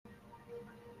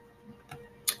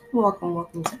Welcome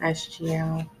to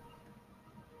SGL,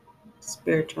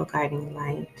 Spiritual Guiding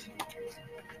Light.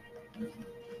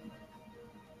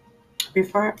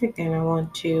 Before I begin, I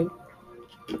want to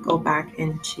go back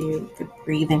into the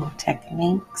breathing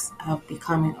techniques of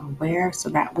becoming aware so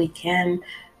that we can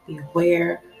be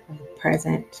aware of the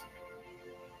present,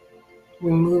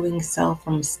 removing self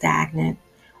from stagnant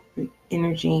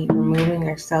energy, removing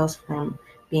ourselves from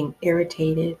being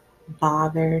irritated,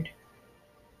 bothered,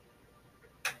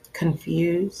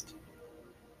 confused.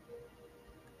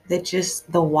 That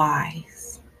just the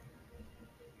whys.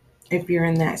 If you're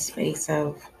in that space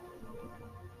of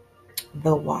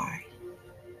the why.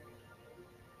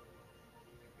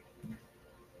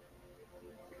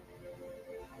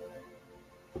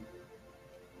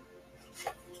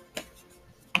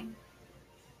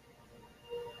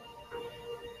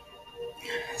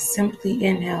 Simply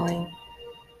inhaling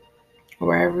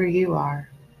wherever you are.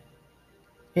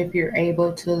 If you're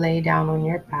able to lay down on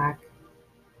your back,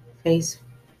 face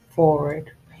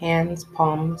forward, hands,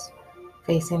 palms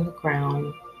facing the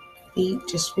ground, feet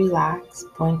just relax,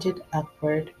 pointed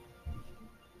upward,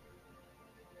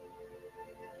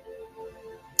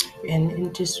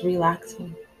 and just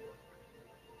relaxing.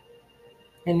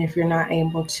 And if you're not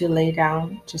able to lay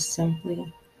down, just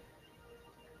simply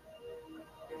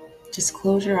just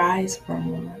close your eyes for a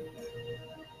moment.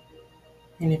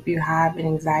 And if you have an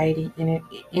anxiety and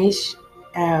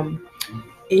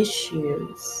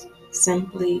issues,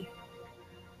 simply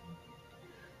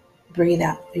breathe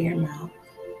out through your mouth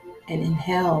and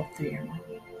inhale through your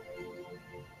mouth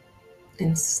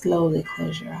and slowly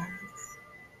close your eyes.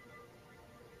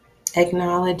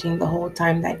 Acknowledging the whole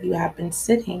time that you have been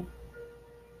sitting,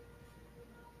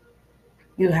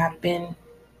 you have been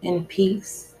in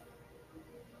peace.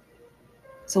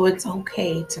 So it's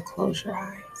okay to close your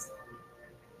eyes.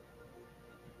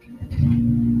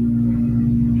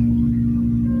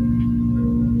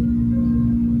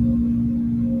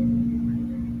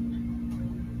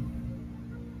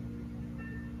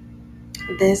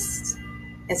 This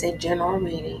is a general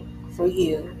reading for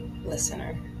you,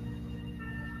 listener.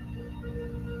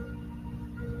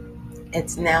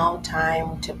 It's now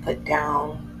time to put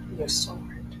down your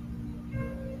sword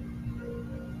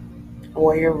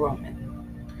or your Roman.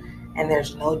 And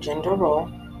there's no gender role,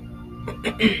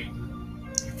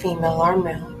 female or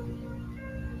male.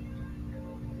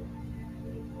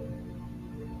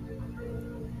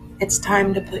 It's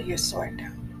time to put your sword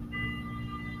down.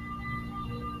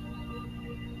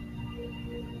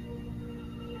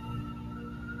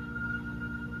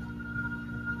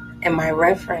 And my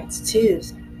reference to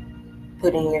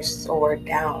putting your sword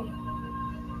down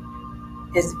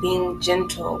is being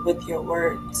gentle with your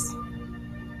words.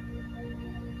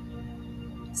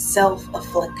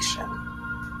 Self-affliction,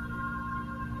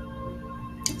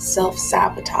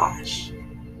 self-sabotage,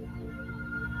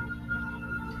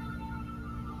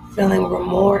 feeling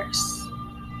remorse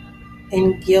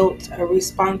and guilt, a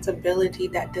responsibility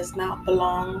that does not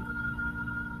belong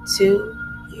to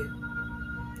you.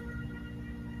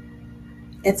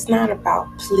 It's not about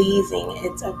pleasing,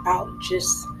 it's about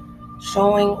just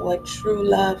showing what true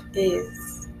love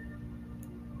is.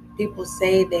 People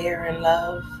say they are in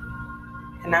love,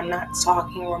 and I'm not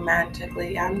talking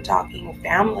romantically, I'm talking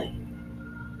family,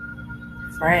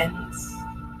 friends.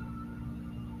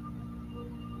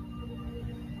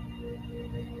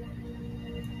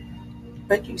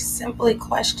 But you simply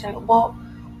question, well,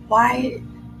 why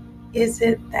is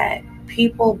it that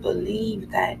people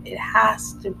believe that it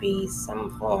has to be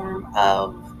some form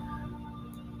of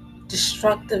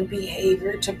destructive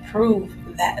behavior to prove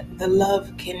that the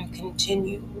love can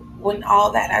continue when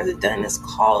all that has done is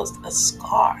caused a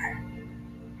scar?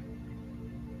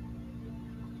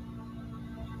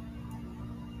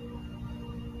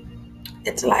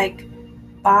 It's like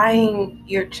buying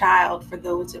your child, for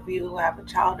those of you who have a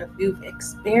child, if you've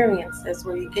experienced this,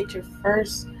 where you get your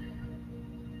first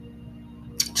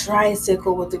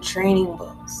tricycle with the training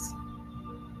wheels.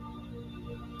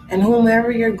 And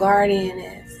whomever your guardian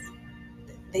is,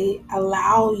 they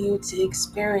allow you to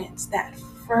experience that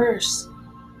first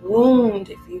wound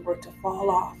if you were to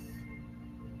fall off.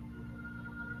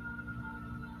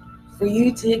 For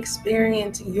you to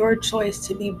experience your choice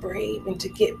to be brave and to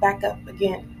get back up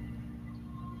again.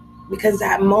 Because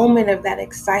that moment of that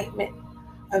excitement,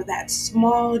 of that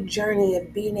small journey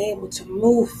of being able to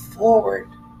move forward,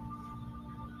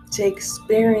 to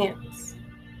experience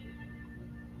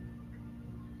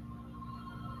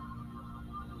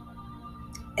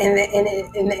and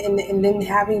then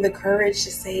having the courage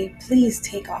to say, please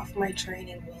take off my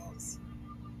training wheels.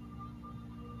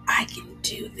 I can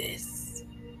do this.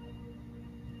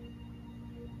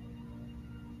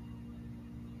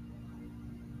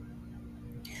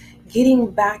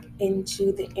 getting back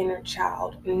into the inner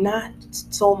child, not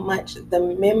so much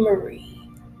the memory,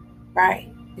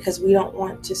 right? Because we don't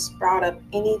want to sprout up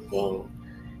anything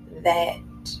that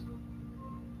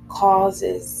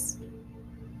causes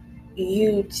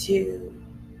you to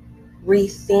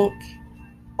rethink,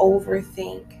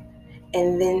 overthink,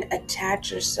 and then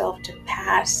attach yourself to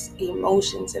past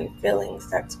emotions and feelings.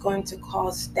 That's going to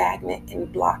cause stagnant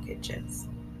and blockages,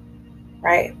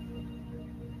 right?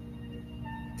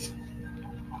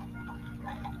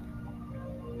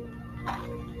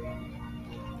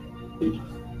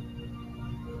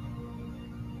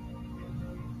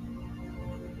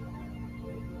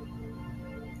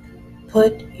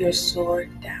 Put your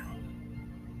sword down.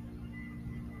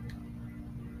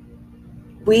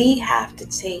 We have to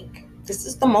take, this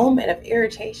is the moment of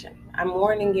irritation. I'm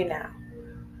warning you now.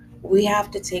 We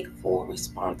have to take full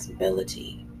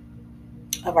responsibility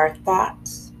of our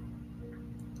thoughts,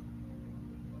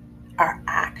 our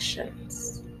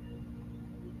actions,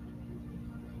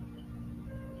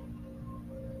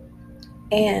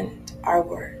 and our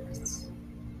words.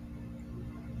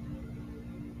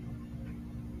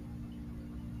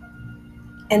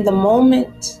 And the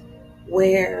moment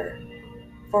where,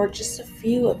 for just a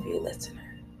few of you listeners,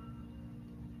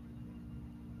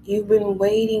 you've been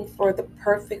waiting for the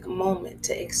perfect moment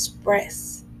to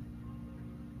express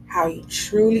how you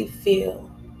truly feel.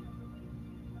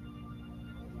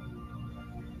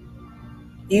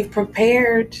 You've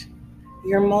prepared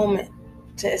your moment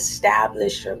to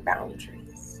establish your boundaries.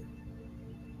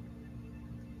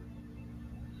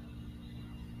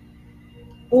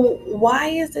 Well, why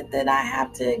is it that I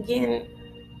have to again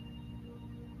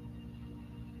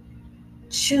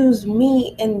choose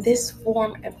me in this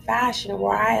form and fashion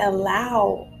where I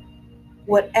allow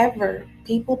whatever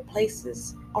people,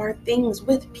 places, or things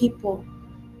with people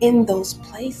in those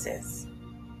places?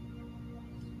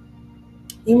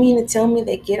 You mean to tell me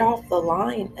they get off the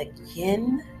line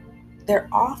again? They're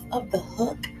off of the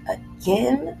hook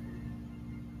again?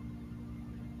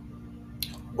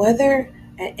 Whether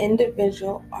an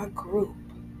individual or group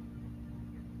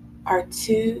or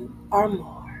two or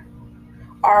more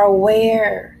are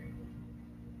aware,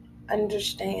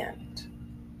 understand,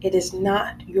 it is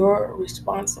not your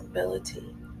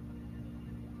responsibility.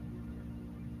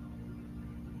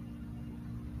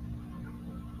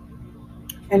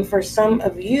 And for some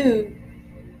of you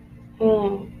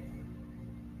whom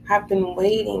have been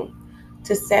waiting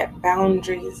to set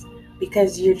boundaries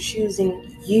because you're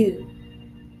choosing you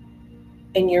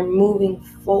and you're moving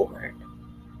forward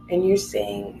and you're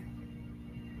saying,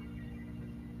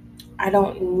 I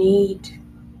don't need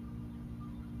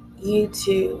you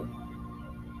to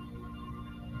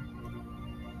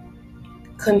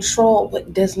control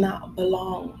what does not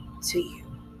belong to you.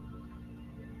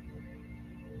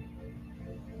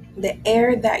 The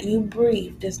air that you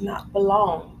breathe does not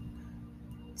belong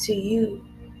to you.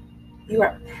 You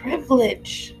are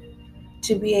privileged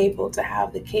to be able to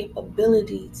have the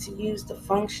capability to use the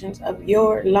functions of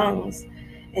your lungs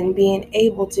and being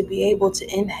able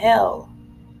to inhale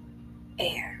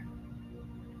air.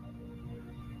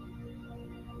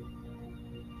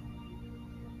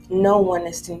 No one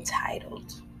is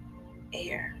entitled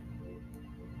air.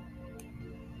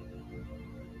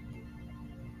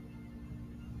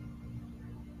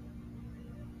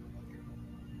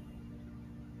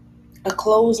 A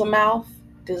closed mouth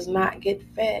does not get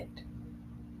fed.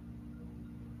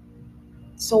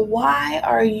 So why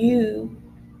are you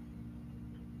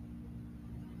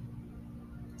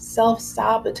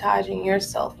self-sabotaging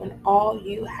yourself when all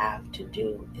you have to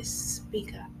do is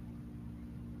speak up?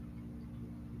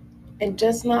 It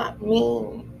does not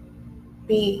mean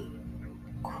be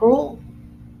cruel.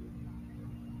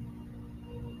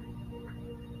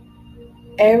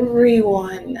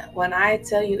 Everyone, when I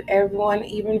tell you everyone,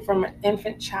 even from an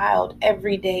infant child,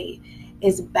 every day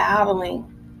is battling.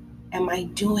 Am I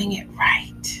doing it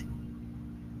right?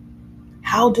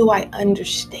 How do I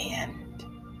understand?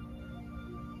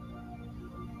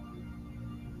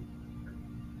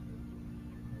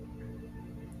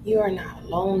 You are not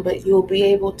alone, but you'll be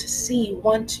able to see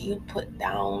once you put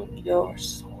down your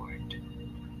sword.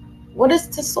 What is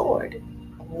the sword?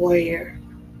 Warrior.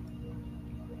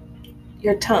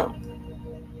 Your tongue.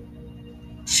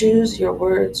 Choose your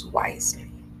words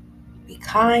wisely. Be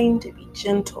kind, be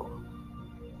gentle.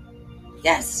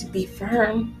 Yes, be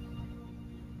firm.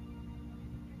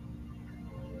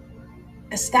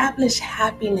 Establish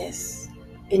happiness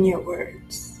in your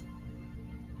words.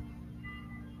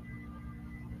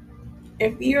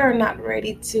 If you are not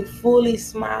ready to fully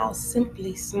smile,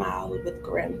 simply smile with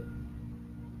grin.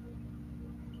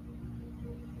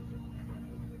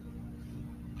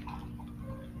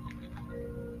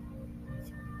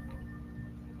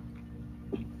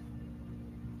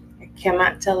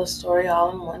 cannot tell a story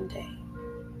all in one day.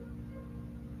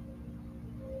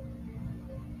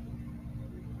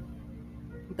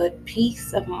 But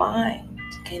peace of mind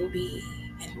can be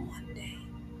in one day.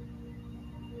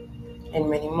 And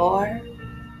many more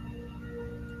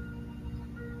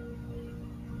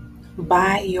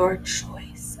by your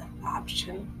choice of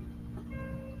option.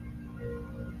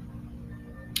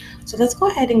 So let's go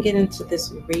ahead and get into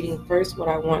this reading. First, what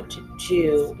I want to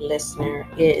do, listener,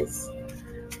 is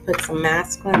put some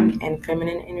masculine and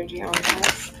feminine energy on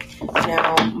us.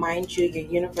 Now, mind you, your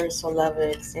universal love of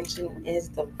extension is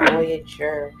the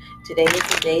Voyager. Today is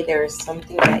the day there is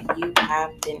something that you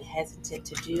have been hesitant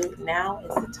to do. Now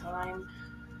is the time.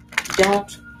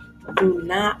 Do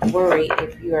not worry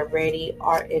if you are ready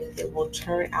or if it will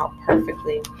turn out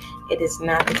perfectly. It is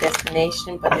not the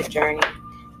destination, but the journey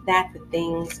that the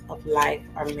things of life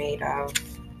are made of.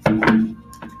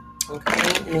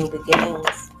 Okay, new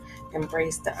beginnings.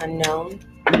 Embrace the unknown.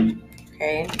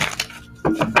 Okay.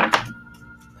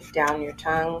 Put down your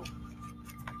tongue.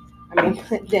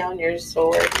 Put down your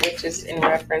sword, which is in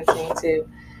referencing to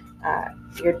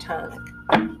your tongue.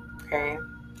 Okay.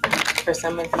 For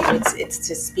some of you, it's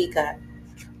to speak up,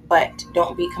 but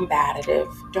don't be combative.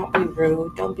 Don't be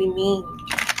rude. Don't be mean.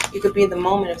 You could be in the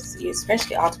moment of,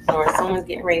 especially entrepreneurs, someone's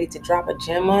getting ready to drop a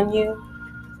gem on you.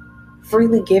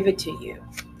 Freely give it to you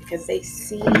because they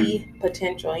see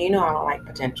potential. You know I don't like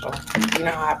potential. You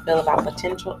know how I feel about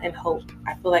potential and hope.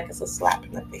 I feel like it's a slap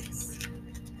in the face.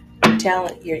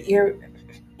 Talent, you're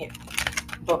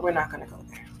but we're not going to go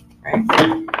there,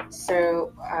 right?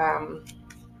 So,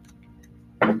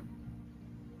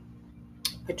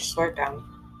 put your sword down.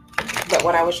 But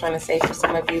what I was trying to say for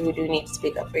some of you who do need to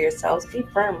speak up for yourselves, be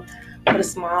firm. Put a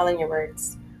smile in your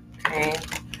words, okay?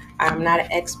 I'm not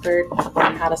an expert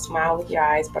on how to smile with your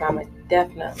eyes, but I'm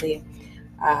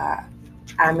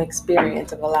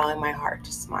experienced of allowing my heart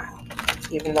to smile,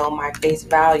 even though my face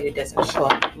value doesn't show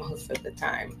up most of the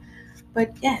time.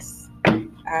 But yes,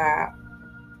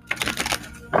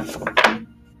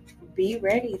 be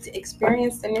ready to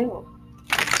experience the new.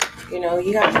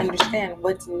 You have to understand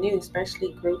what's new,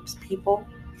 especially groups, people,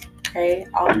 okay,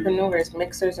 entrepreneurs,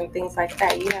 mixers, and things like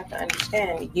that. You have to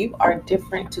understand you are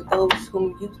different to those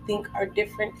whom you think are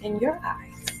different in your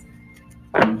eyes.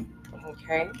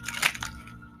 Okay?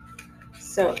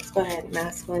 So let's go ahead,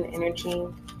 masculine energy.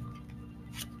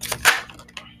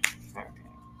 Okay.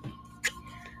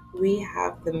 We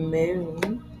have the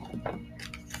moon,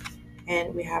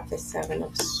 and we have the 7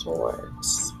 of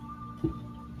Swords.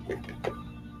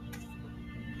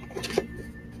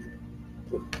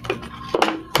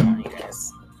 You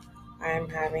guys, I'm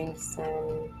having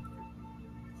some.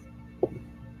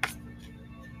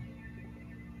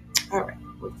 All right,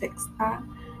 we'll fix that.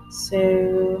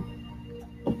 So,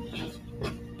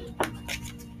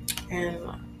 and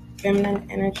feminine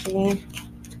energy.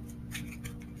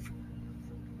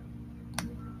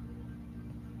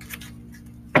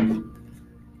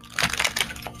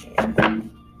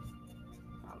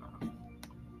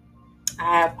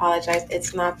 I apologize.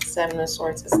 It's not the 7 of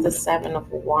Swords. It's the 7 of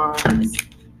Wands.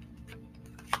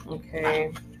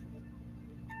 Okay.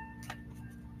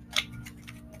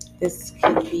 This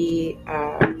could be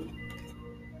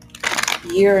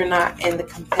you're not in the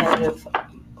competitive.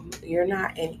 You're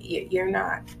not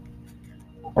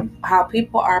how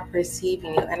people are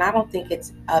perceiving you. And I don't think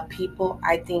it's people.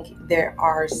 I think there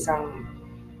are some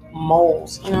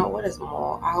moles. What is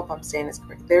mole? I hope I'm saying this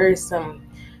correct. There is some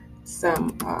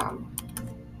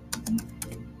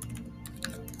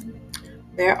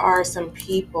there are some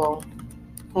people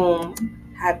whom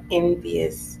have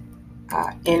envious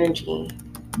energy,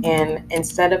 and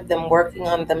instead of them working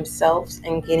on themselves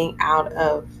and getting out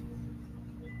of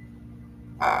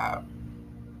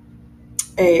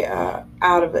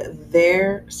out of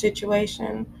their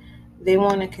situation, they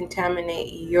want to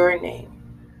contaminate your name,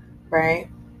 right?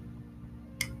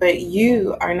 But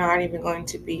you are not even going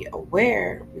to be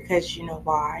aware, because you know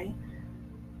why?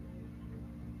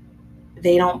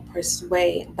 They don't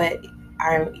persuade, but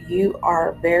you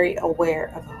are very aware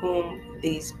of whom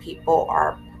these people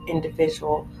are,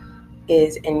 individual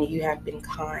is, and you have been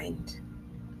kind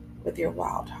with your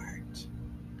wild heart.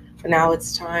 But now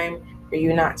it's time for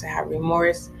you not to have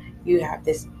remorse. You have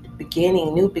this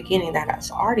new beginning that has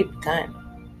already begun,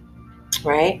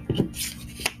 right?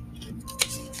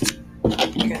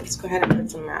 Okay, let's go ahead and put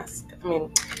some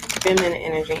feminine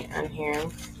energy on here.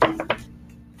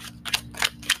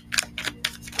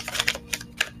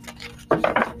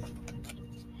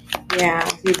 Yeah,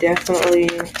 you definitely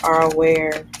are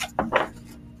aware,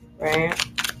 right?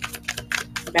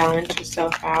 Balance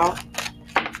yourself out.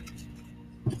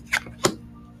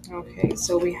 Okay. Okay,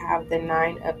 so we have the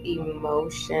Nine of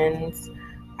Emotions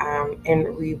in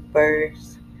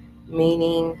reverse,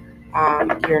 meaning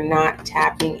you're not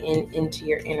tapping into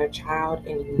your inner child,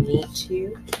 and you need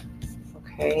to.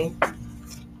 Okay,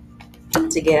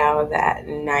 to get out of that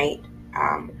night,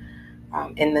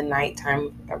 in the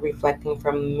nighttime, reflecting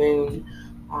from the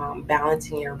moon,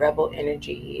 balancing your rebel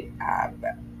energy,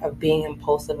 of being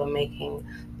impulsive, of making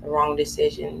the wrong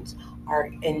decisions,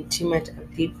 or in too much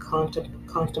of deep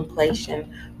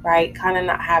contemplation, right? Kind of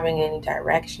not having any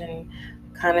direction,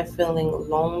 kind of feeling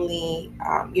lonely.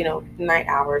 Night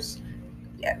hours,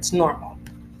 yeah, it's normal.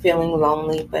 Feeling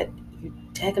lonely, but you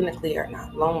technically are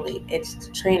not lonely. It's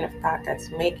the train of thought that's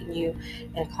making you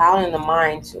and clouding the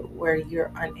mind to where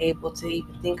you're unable to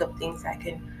even think of things that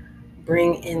can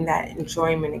bring in that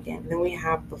enjoyment again. Then we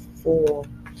have the Fool,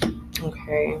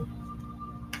 okay?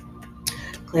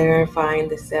 Clarifying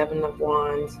the Seven of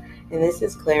Wands. And this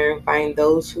is clarifying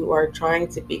those who are trying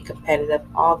to be competitive.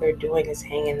 All they're doing is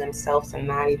hanging themselves and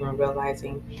not even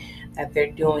realizing that they're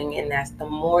doing. And that's the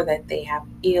more that they have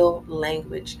ill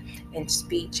language and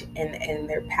speech, and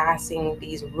they're passing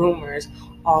these rumors,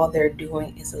 all they're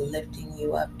doing is lifting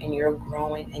you up, and you're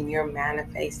growing, and you're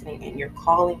manifesting, and you're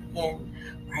calling in,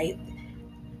 right?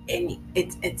 And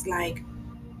it's like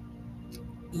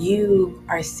you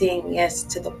are saying yes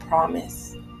to the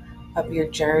promise of your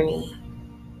journey,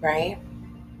 right?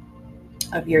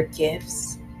 Of your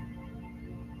gifts.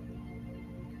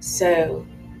 So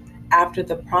after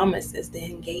the promise is the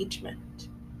engagement.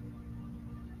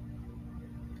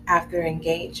 After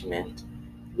engagement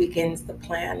begins the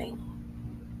planning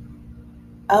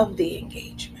of the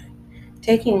engagement,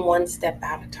 taking one step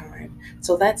at a time.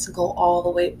 So let's go all the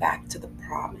way back to the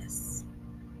promise.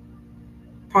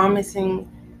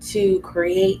 Promising to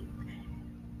create,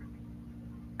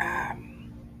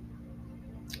 um,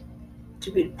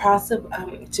 to be possible,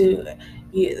 to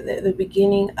you, the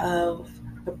beginning of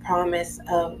the promise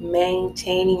of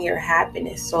maintaining your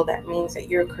happiness. So that means that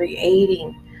you're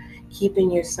creating, keeping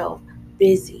yourself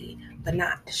busy but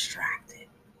not distracted.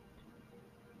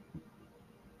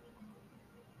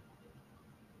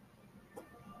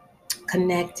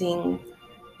 Connecting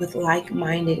with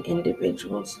like-minded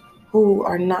individuals who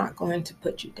are not going to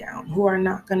put you down, who are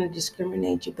not going to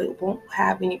discriminate you, but won't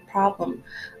have any problem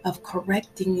of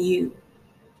correcting you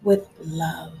with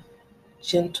love,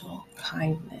 gentle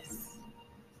kindness.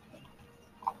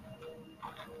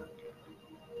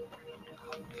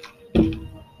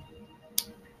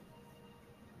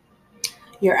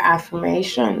 Your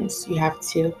affirmations, you have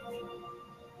to.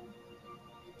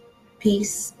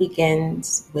 Peace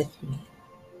begins with me.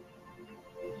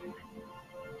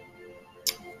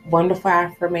 Wonderful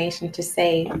affirmation to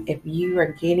say if you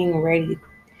are getting ready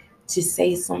to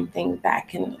say something that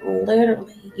can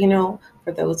literally,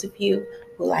 for those of you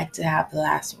who like to have the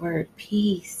last word,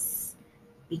 peace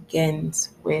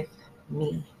begins with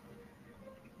me.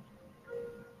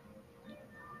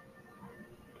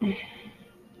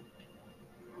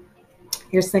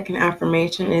 Your second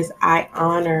affirmation is I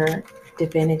honor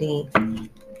divinity.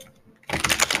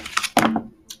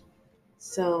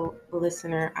 So,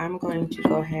 listener, I'm going to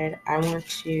go ahead. I want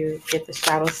to get the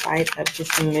shadow side of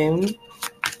this moon.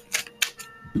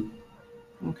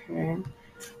 Okay.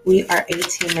 We are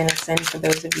 18 minutes in. For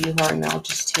those of you who are now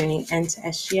just tuning into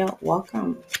SGL,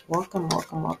 welcome, welcome,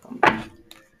 welcome, welcome.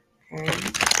 Okay.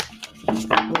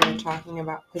 We are talking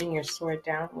about putting your sword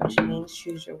down, which means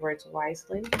choose your words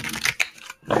wisely.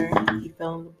 Okay. You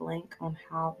fill in the blank on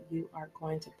how you are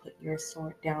going to put your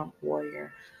sword down,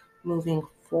 warrior. Moving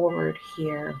forward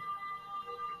here.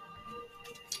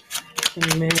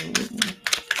 The moon.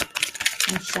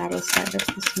 The shadow side of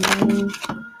this moon.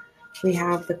 We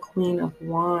have the Queen of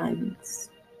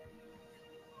Wands.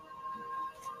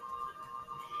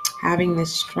 Having the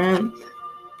strength.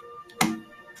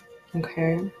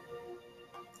 Okay.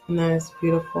 And that is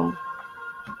beautiful.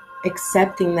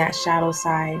 Accepting that shadow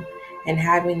side and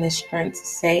having the strength to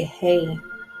say, hey,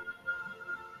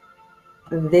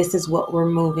 this is what we're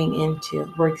moving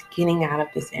into. We're getting out of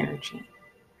this energy.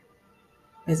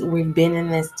 Because we've been in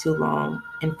this too long.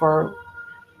 And for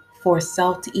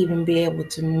self to even be able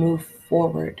to move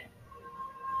forward,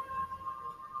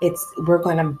 we're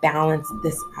going to balance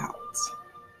this out.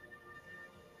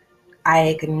 I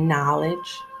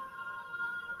acknowledge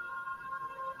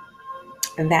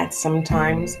that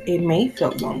sometimes it may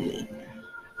feel lonely,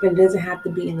 but it doesn't have to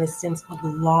be in the sense of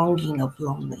longing of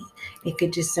lonely. It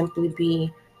could just simply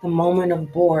be the moment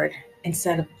of bored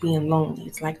instead of being lonely.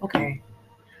 It's like, okay,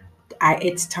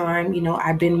 it's time.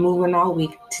 I've been moving all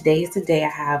week. Today is the day I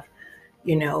have,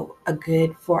 a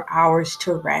good 4 hours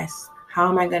to rest. How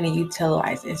am I going to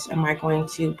utilize this? Am I going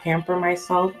to pamper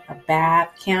myself? A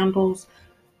bath, candles,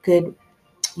 good,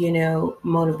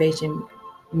 motivation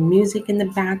music in the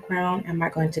background? Am I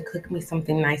going to cook me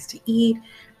something nice to eat?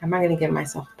 Am I going to give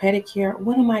myself a pedicure?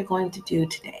 What am I going to do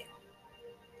today?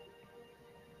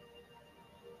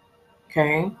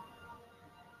 Okay.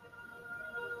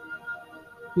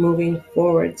 Moving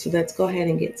forward. So let's go ahead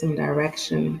and get some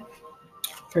direction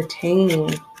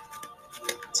pertaining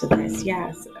to this.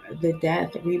 Yes, the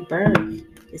death, rebirth,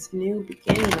 this new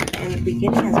beginning. And the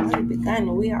beginning has already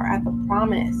begun. We are at the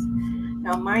promise.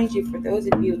 Now, mind you, for those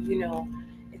of you,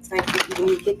 it's like when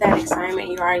you get that excitement,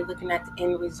 you're already looking at the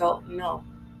end result. No.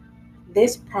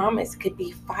 This promise could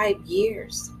be 5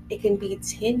 years. It can be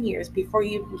 10 years before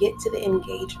you even get to the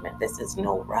engagement. This is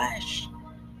no rush.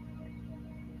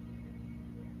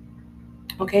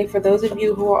 Okay, for those of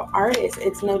you who are artists,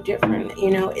 it's no different.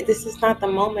 This is not the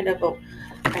moment of a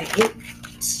hit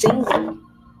single.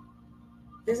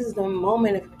 This is the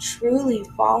moment of truly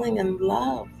falling in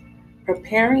love,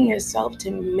 preparing yourself to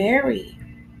marry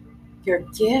your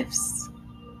gifts.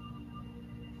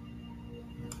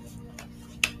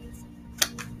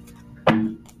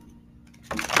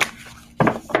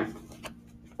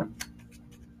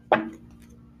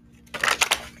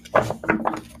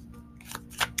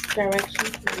 Direction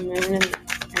for the moon and the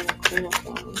Queen of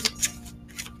Wands.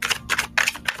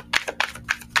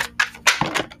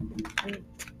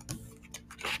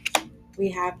 We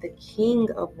have the King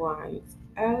of Wands.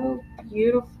 Oh,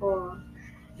 beautiful.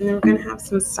 And then we're going to have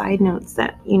some side notes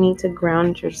that you need to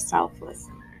ground yourself,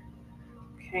 listener.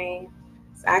 Okay?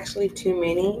 It's actually too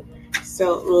many.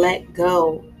 So let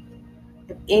go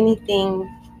of anything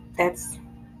that's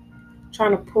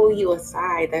trying to pull you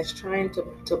aside, that's trying to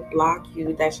block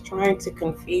you, that's trying to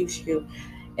confuse you.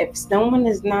 If someone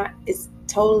is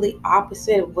totally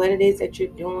opposite of what it is that you're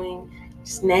doing,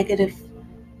 just negative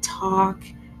talk,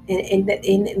 and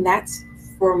that's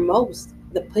for most.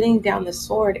 The putting down the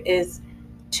sword is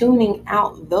tuning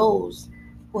out those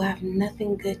who have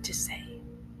nothing good to say.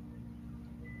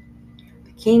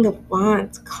 The King of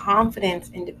Wands,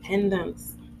 confidence,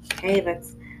 independence. Okay,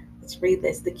 let's read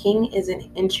this. The king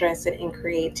isn't interested in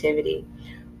creativity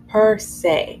per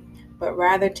se, but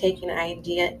rather taking an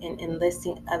idea and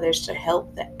enlisting others to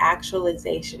help the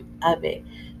actualization of it.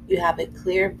 You have a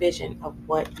clear vision of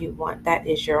what you want. That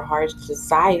is your heart's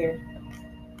desire.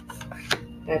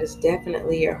 That is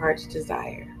definitely your heart's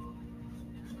desire.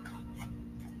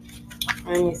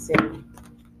 Let me see.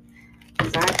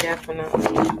 Because I definitely...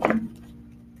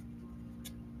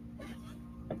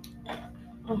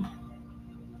 Let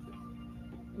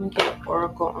me get an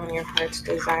oracle on your heart's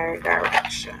desire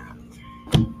direction.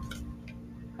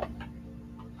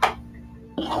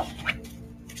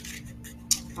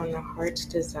 On the heart's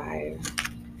desire.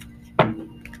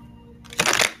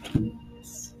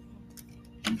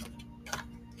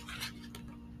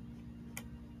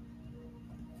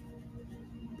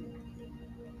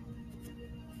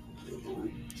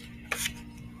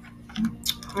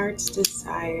 Heart's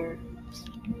desire.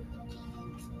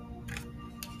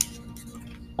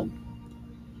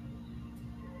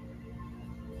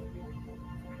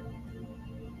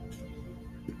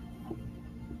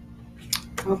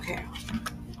 Okay.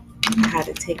 I had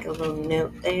to take a little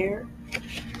note there.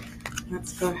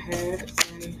 Let's go ahead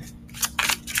and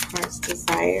heart's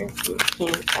desire from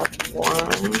King of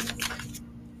Wands.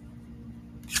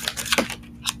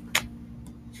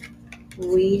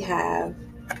 We have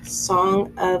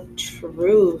Song of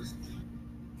Truth,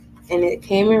 and it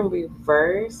came in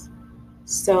reverse.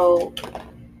 So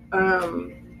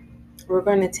we're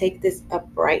going to take this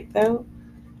upright though.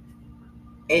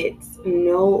 It's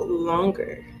no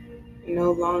longer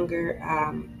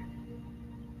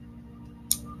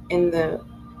in the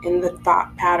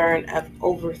thought pattern of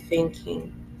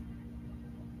overthinking.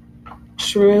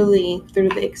 Truly, through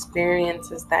the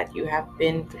experiences that you have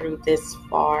been through this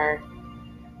far,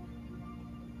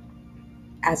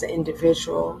 as an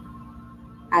individual,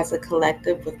 as a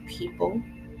collective with people,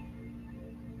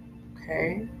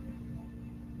 okay,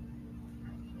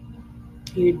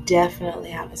 you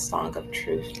definitely have a song of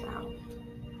truth now.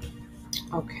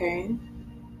 Okay,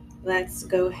 let's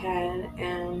go ahead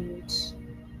and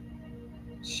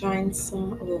shine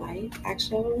some light.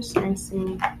 Actually, I want to shine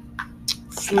some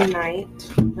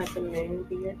night. Let the moon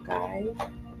be your guide.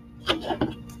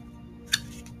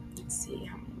 Let's see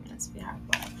how many minutes we have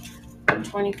left.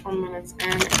 24 minutes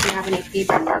in. If you have any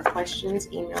feedback or questions,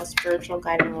 email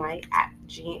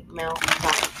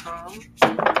spiritualguidinglight@gmail.com.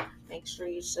 Make sure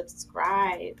you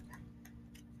subscribe.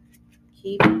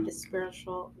 Keep the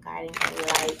spiritual guiding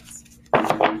lights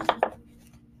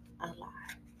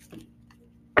alive.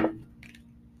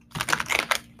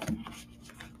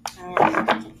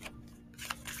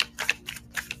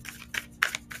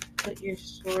 Put your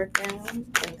sword down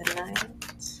in the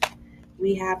night.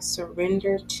 We have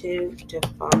surrender to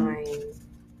divine.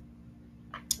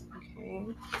 Okay.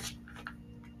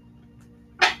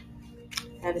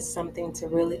 That is something to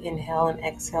really inhale and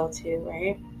exhale to,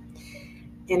 right?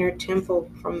 Inner temple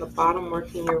from the bottom,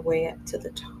 working your way up to the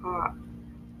top.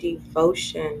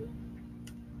 Devotion.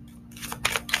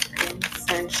 Okay.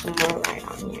 Send some more light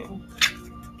on you.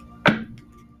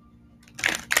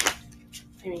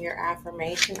 And your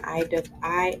affirmation,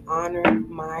 I honor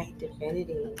my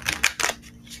divinity.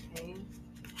 Okay.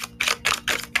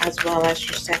 As well as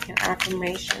your second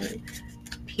affirmation,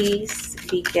 peace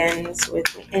begins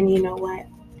with me. And you know what?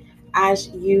 As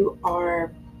you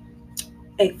are,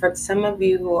 for some of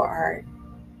you who are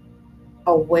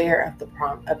aware of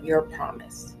of your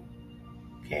promise,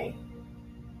 okay?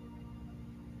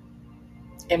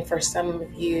 And for some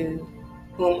of you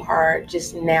whom are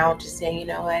just now just saying, you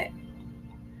know what?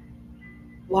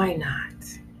 Why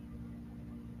not?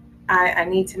 I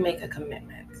need to make a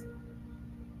commitment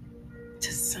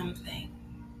to something.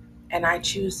 And I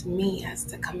choose me as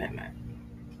the commitment.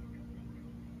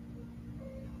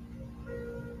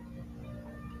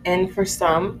 And for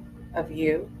some of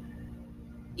you,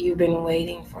 you've been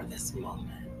waiting for this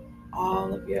moment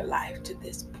all of your life to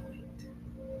this point.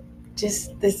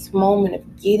 Just this moment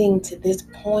of getting to this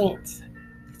point,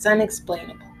 it's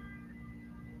unexplainable,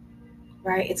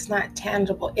 right? It's not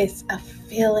tangible. It's a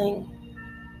feeling.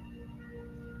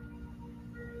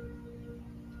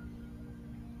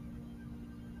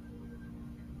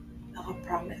 Of a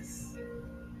promise.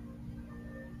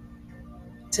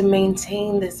 To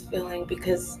maintain this feeling,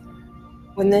 because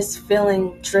when this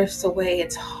feeling drifts away,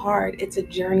 it's hard. It's a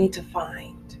journey to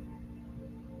find.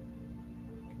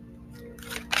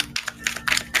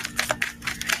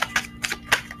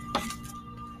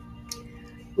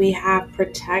 We have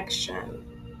protection.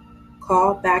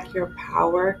 Call back your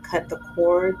power. Cut the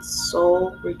cords.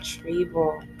 Soul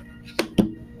retrieval.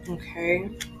 Okay?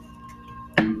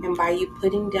 And by you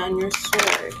putting down your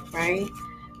sword, right?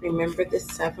 Remember the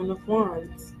Seven of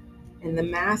Wands and the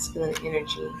masculine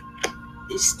energy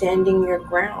is standing your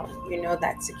ground. You know,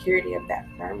 that security of that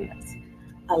firmness.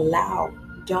 Allow,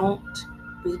 don't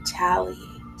retaliate.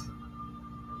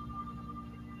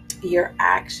 Your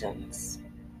actions,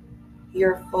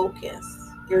 your focus,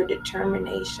 your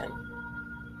determination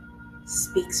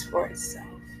speaks for itself.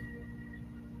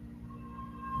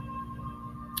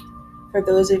 For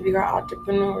those of you who are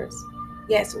entrepreneurs,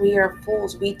 yes, we are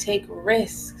fools. We take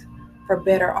risks for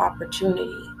better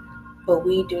opportunity, but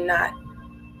we do not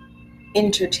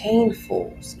entertain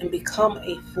fools and become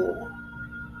a fool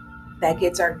that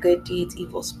gets our good deeds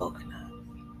evil spoken of.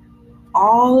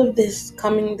 All of this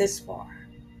coming this far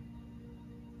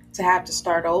to have to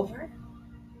start over?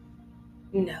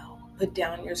 No. Put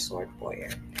down your sword,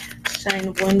 warrior.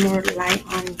 Shine one more light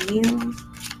on you.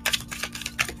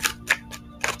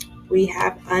 We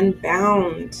have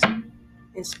unbound,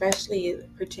 especially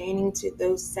pertaining to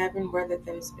those seven, whether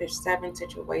there's seven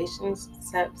situations,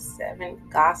 seven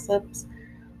gossips,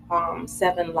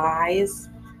 seven lies,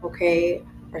 okay,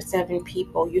 or seven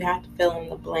people. You have to fill in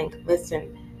the blank.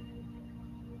 Listen,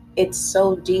 it's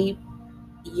so deep.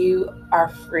 You are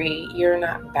free. You're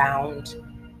not bound.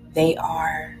 They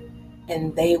are,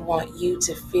 and they want you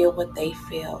to feel what they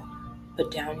feel.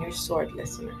 Put down your sword,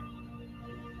 listener.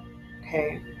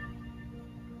 Okay?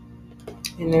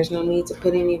 And there's no need to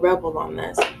put any rebel on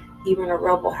this. Even a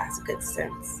rebel has good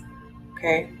sense.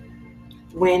 Okay?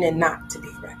 When and not to be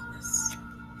reckless.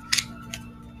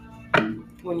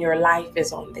 When your life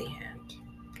is on the hand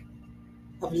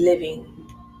of living.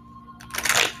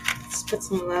 Let's put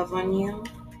some love on you.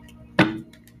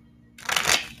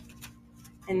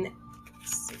 And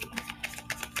let's see.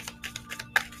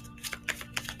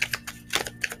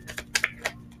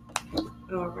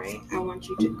 All right. I want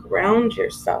you to ground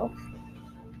yourself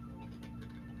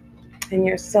in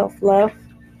your self-love.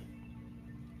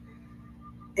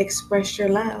 Express your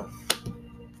love.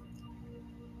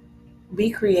 Be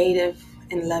creative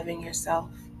in loving yourself.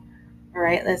 All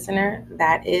right, listener,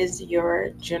 that is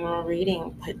your general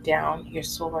reading. Put down your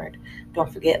sword.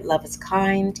 Don't forget, love is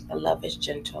kind, love is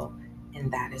gentle, and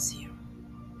that is you.